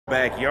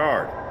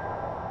backyard.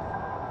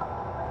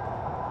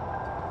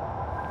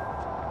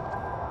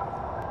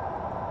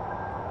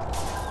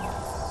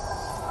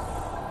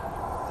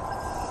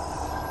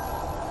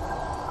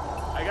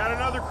 I got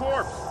another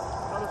corpse.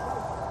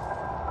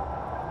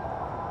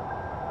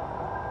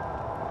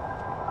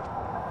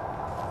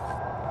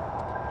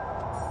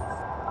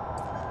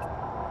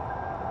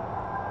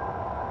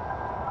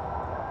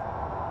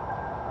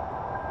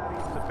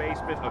 The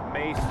basement of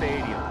May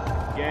Stadium.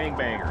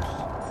 Gangbangers.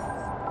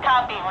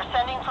 Copy. We're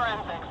sending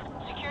forensics.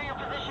 Secure your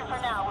position for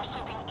now. We're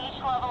sweeping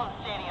each level of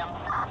the stadium.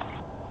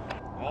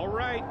 All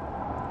right.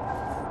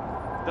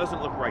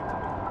 Doesn't look right to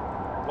me.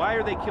 Why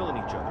are they killing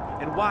each other?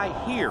 And why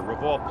here,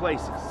 of all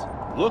places?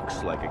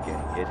 Looks like a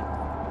gang hit.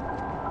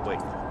 Wait.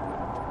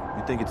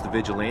 You think it's the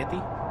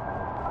vigilante?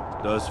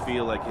 Does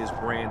feel like his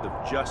brand of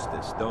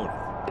justice, don't it?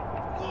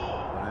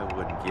 What I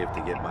wouldn't give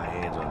to get my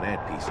hands on that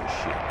piece of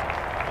shit.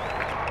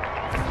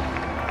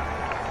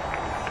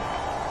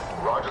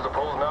 Rogers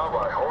opposed now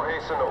by Jorge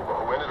Sanova,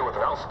 who ended with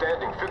an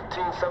outstanding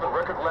 15-7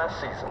 record last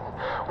season.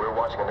 We're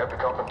watching an epic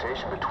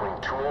confrontation between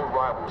two old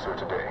rivals here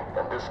today,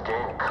 and this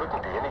game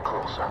couldn't be any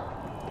closer.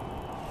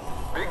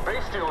 Big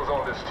base steals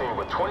on this team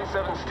with 27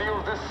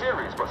 steals this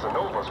series, but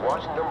Sanova's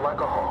watching them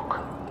like a hawk.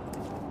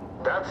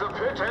 That's a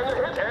pitch and a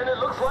hit, and it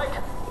looks like...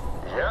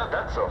 yeah,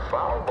 that's a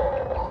foul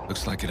ball.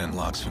 Looks like it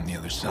unlocks from the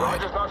other side.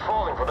 Rogers not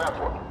falling for that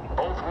one.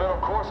 Both men,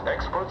 of course,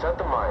 experts at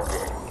the mind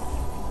game.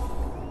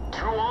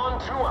 2 on,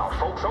 2 out,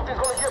 folks. Something's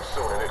gonna give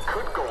soon, and it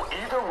could go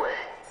either way.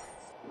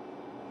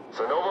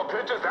 Sanova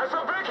pitches, that's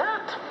a big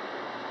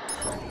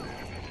hit!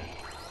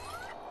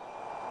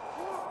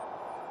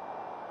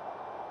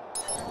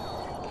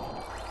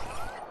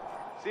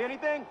 See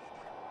anything?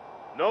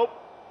 Nope.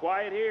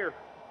 Quiet here.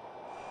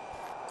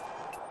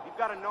 We've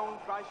got a known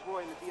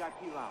viceroy in the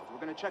VIP lounge. We're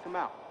gonna check him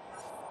out.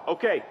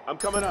 Okay, I'm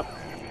coming up.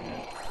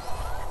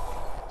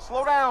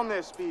 Slow down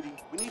there, Speedy.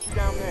 We need you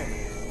down there.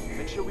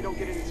 Make sure we don't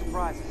get any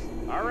surprises.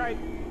 All right.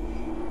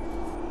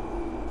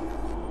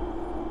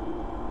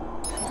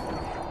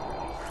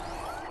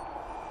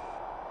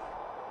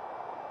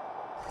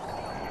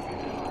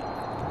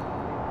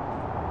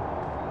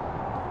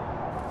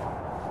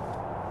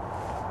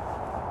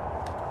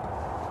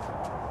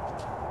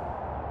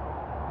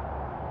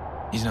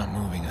 He's not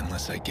moving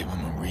unless I give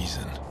him a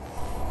reason.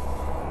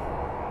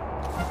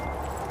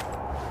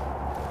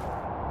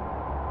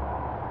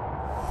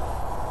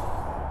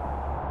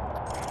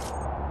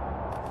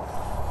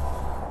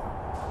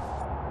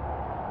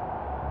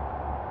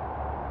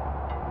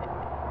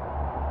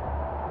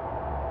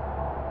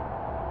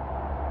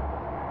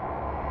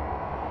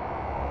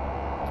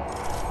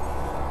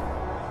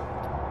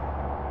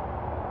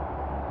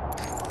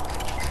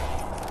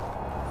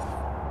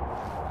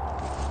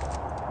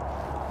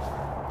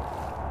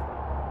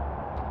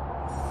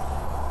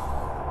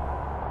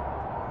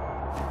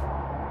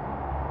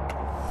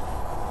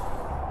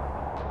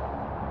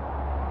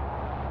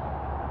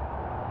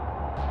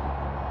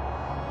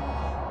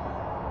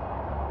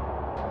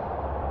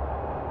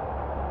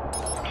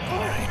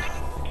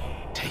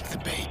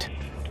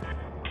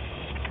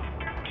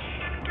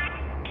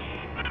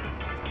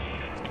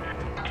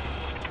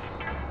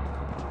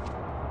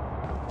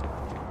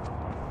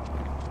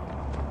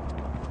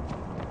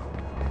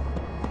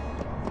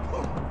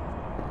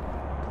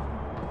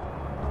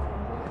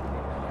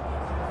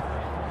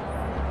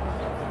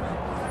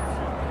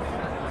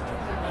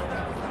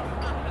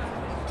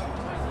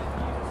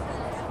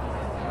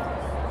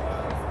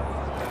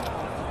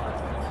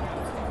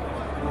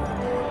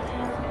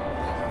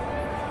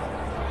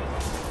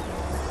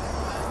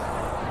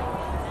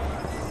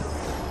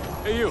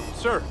 Hey, you,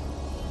 sir.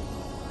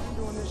 You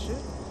doing this shit?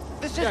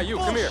 This Yeah, is you,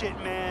 come here.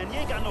 bullshit, man. You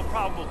ain't got no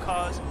probable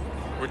cause.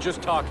 We're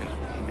just talking.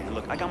 Hey, man,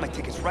 look, I got my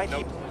tickets right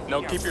here.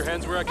 No, keep your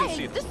hands where I can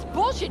see Hey, them. this is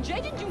bullshit.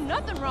 Jay didn't do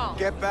nothing wrong.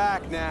 Get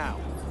back now.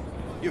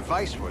 You're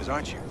viceroys,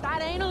 aren't you?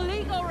 That ain't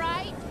illegal,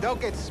 right?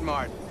 Don't get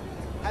smart.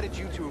 How did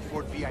you two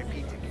afford VIP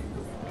tickets?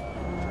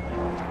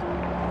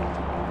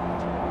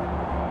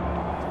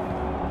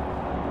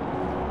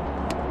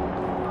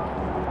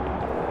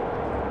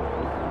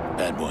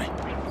 Bad boy.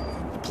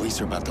 The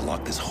police are about to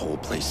lock this whole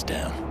place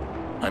down.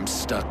 I'm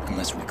stuck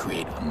unless we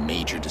create a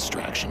major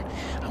distraction.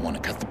 I want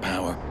to cut the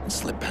power and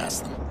slip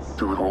past them.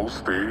 To the whole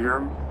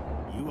stadium?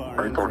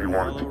 I thought you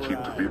wanted to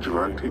keep the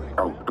vigilante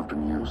out of the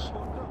news.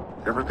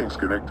 Everything's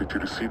connected to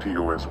the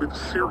CTOS with a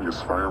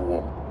serious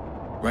firewall.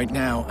 Right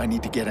now, I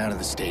need to get out of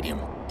the stadium.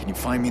 Can you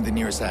find me the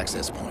nearest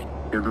access point?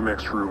 In the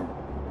next room.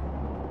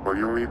 Well,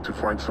 you'll need to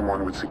find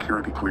someone with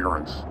security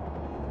clearance.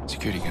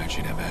 Security guard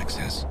should have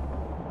access.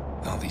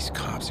 All these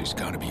cops, there's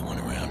gotta be one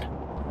around.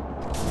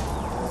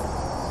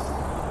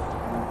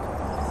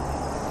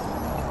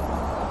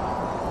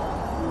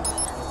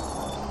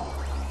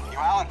 You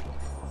Alan?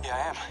 Yeah,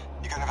 I am.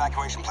 You got an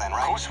evacuation plan,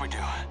 right? Of course we do.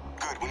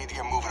 Good, we need to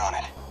get moving on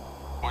it.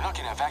 We're not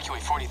gonna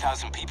evacuate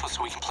 40,000 people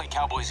so we can play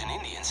cowboys and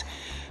Indians.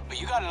 But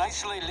you got an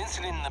isolated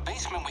incident in the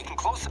basement, we can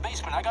close the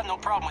basement. I got no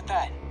problem with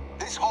that.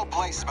 This whole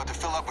place is about to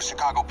fill up with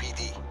Chicago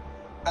PD.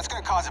 That's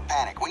gonna cause a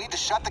panic. We need to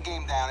shut the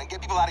game down and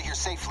get people out of here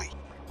safely.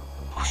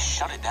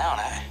 shut it down.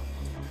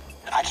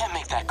 I can't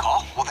make that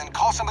call. Well, then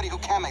call somebody who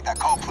can make that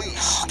call,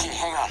 please. Okay,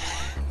 hang on.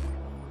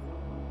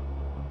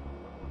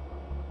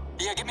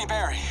 Yeah, give me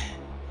Barry.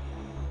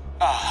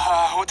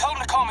 Well, tell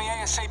him to call me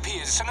ASAP.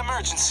 It's an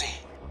emergency.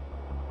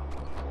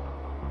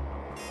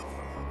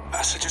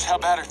 So just how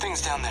bad are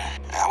things down there?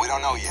 We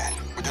don't know yet.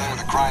 We're dealing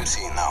with a crime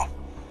scene, though.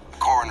 The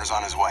coroner's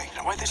on his way.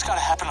 Why this gotta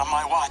happen on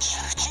my watch?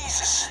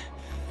 Jesus.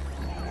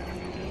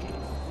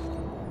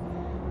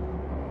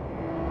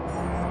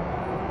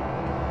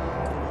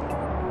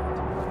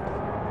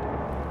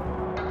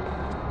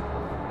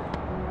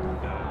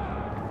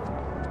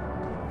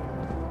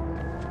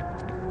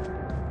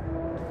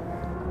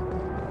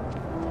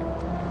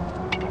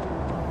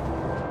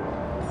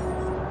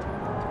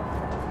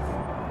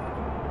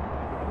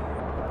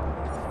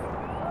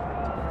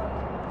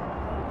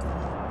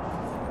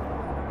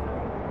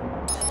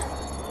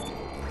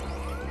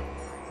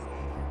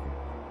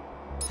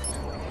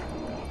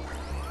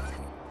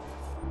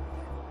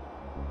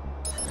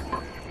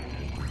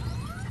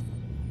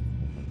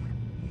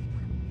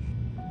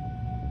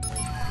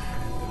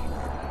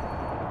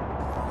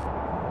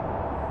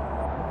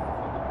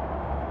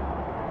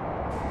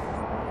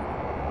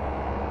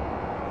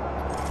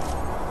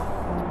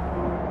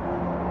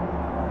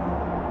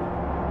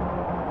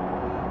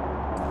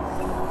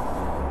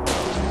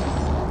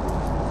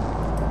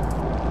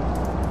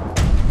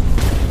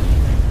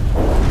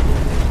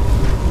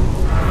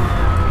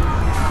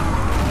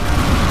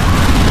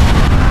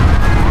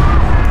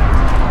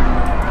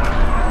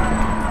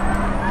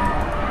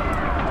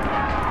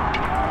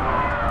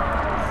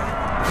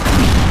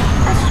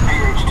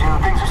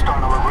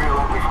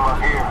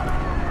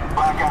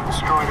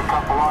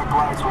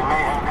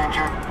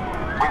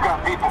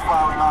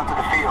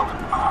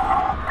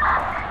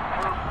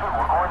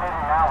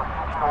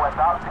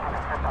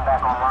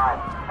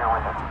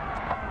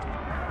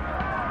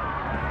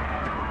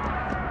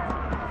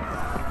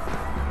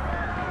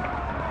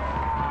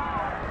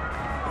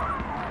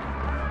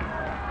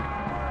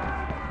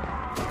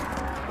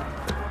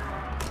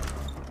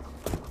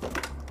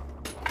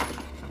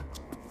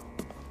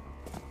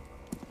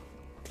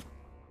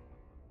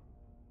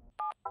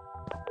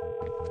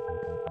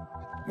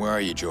 Where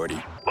are you, Jordy?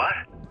 What?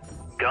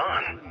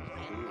 Gone.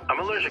 I'm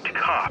allergic to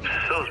cops,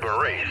 so's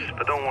Maurice,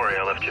 but don't worry,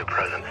 I left you a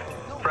present.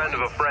 Friend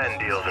of a friend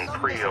deals in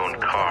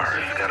pre-owned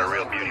cars. Got a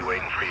real beauty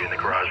waiting for you in the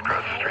garage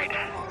across the street.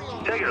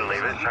 Take it or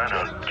leave it, I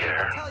don't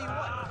care.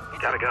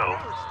 Gotta go.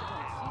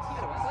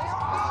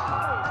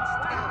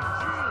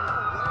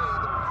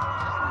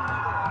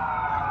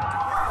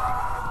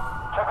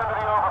 Check into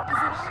the over.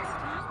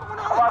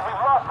 Squad,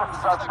 we've lost the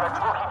suspect.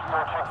 We'll keep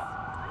searching.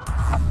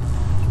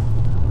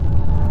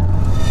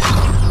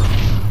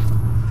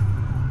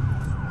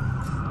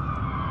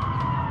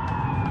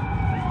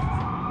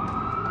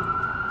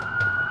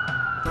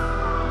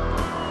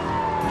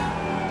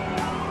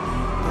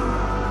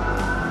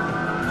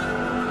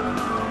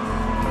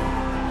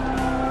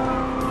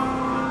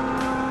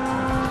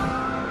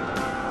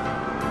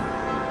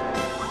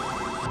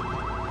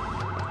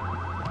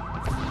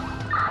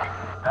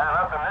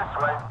 Nothing this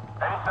way.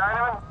 Any sign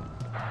of him?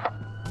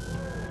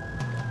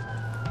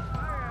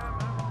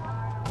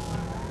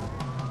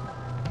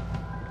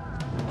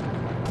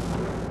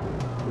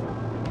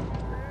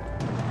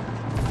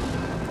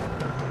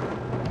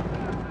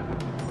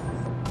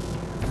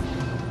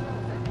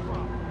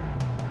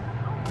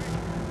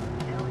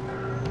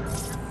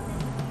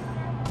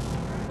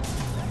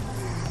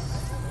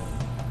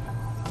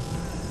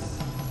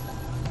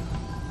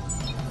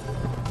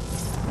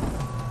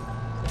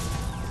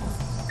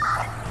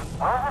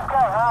 Where's this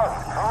guy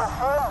hiding? Anyone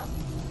see him?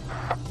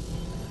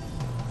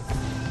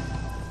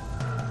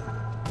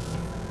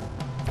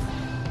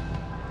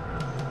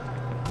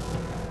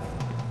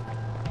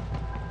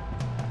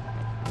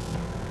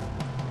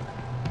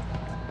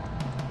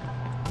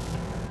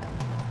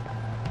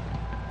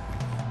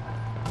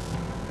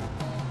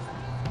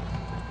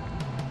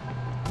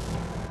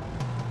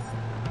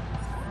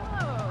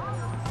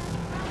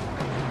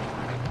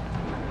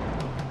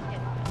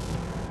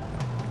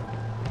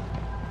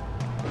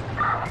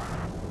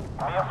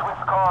 Mia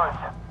switch cars.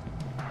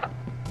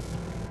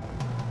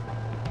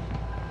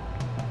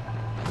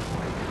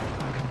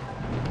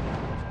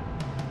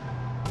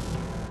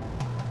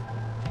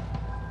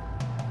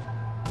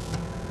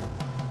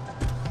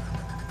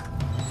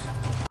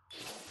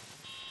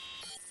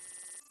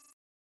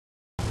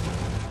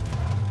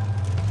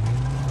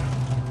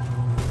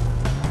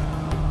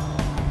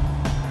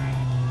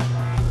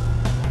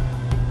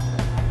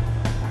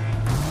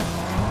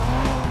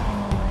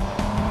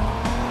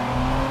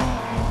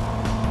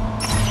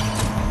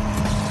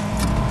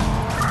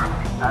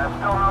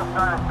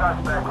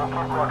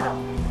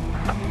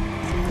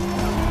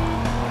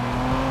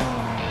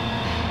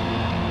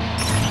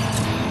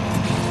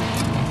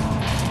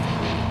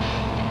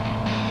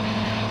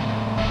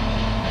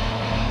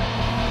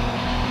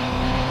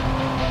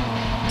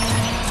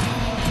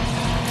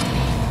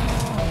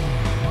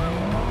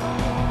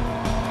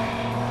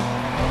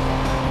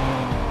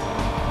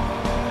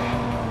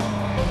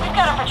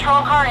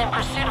 patrol car in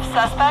pursuit of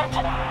suspect.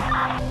 We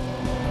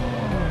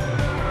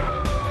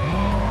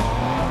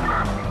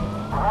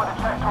want to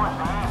check towards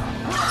the east.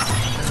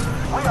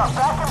 We are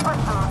back in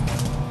pursuit.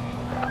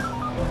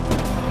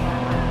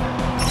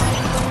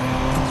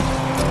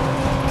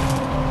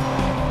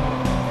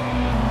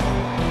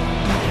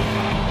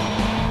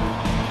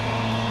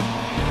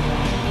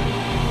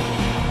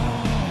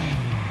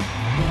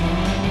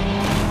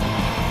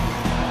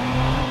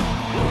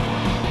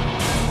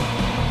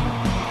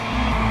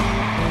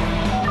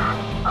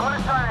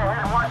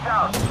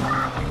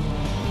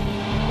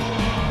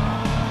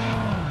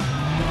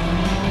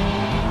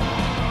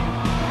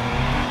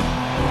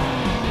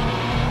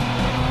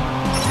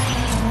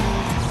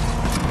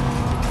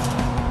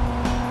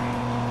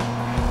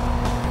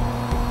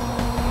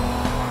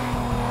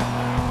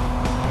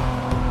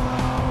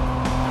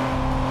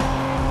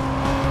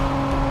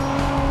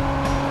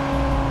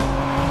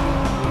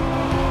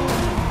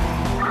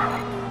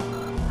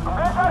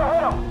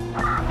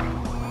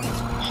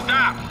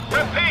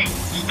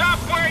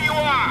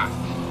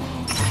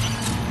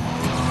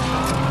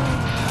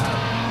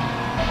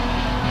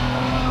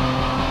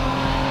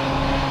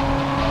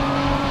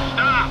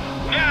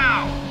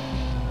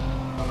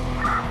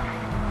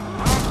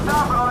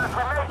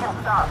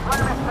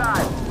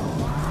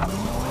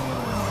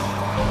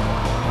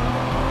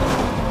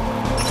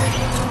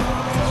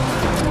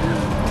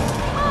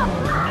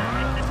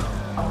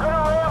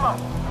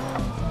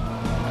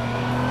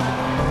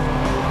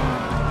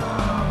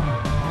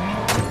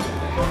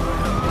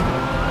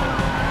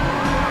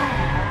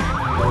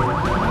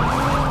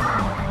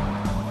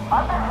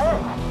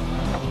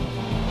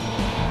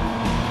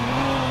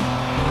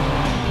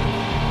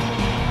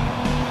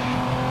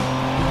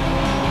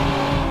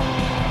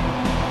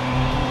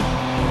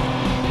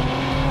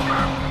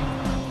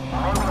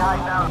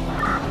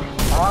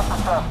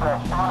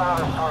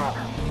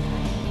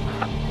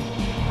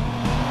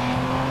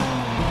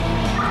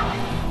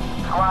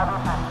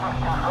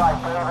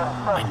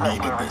 I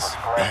needed this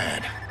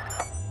bad.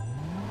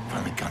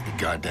 Finally got the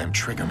goddamn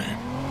trigger, man.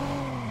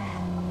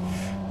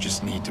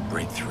 Just need to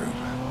break through.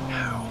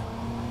 How?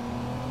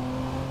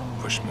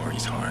 Push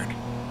Maury's hard.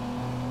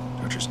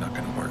 Torture's not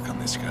gonna work on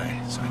this guy,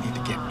 so I need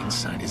to get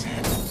inside his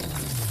head.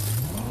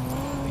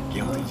 The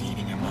guilt is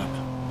eating him up.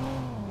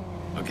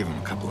 I'll give him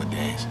a couple of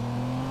days.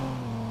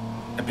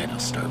 I bet I'll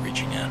start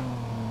reaching out.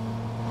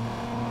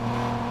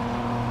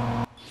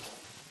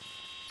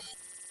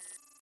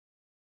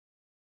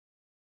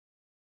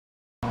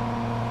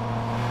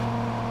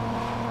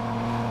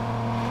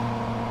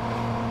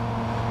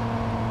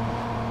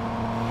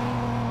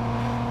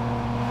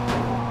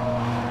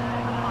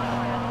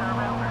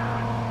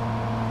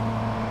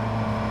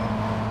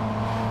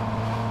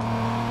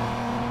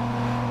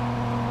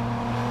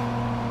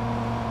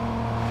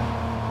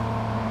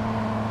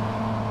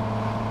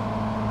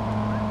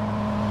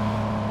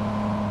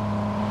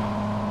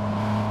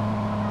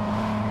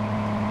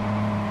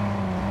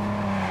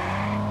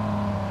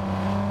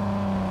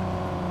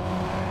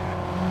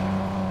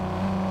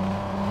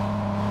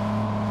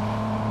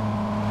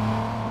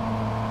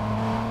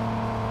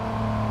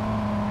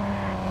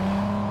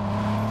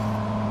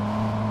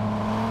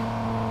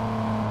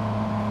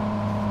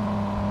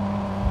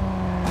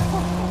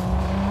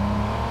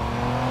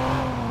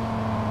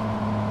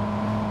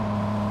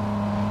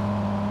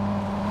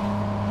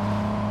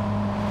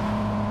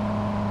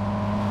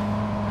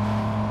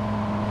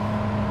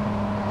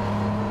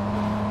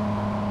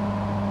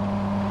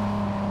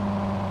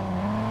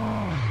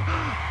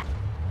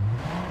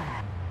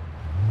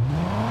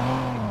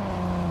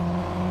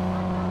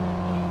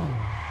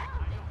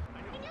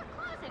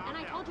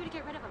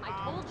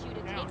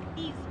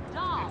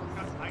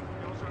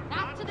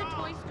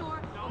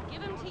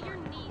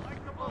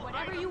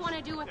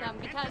 Do with them,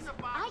 because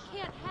I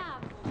can't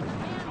have a man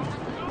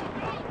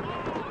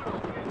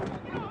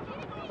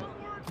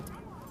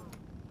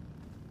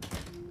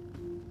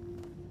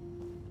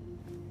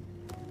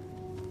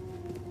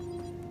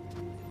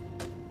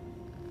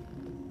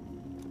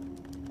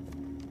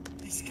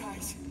These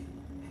guys,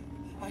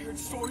 I heard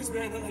stories,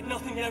 man, that like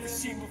nothing I'd ever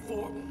seen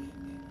before.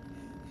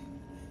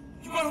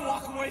 You gotta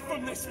walk away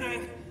from this,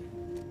 man.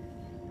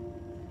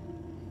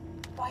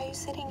 Why are you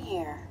sitting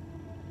here?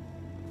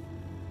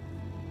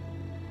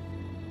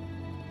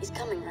 He's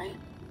coming, right?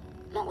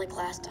 Not like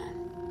last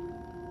time.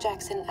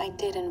 Jackson, I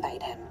did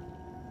invite him.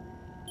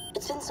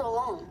 It's been so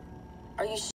long. Are you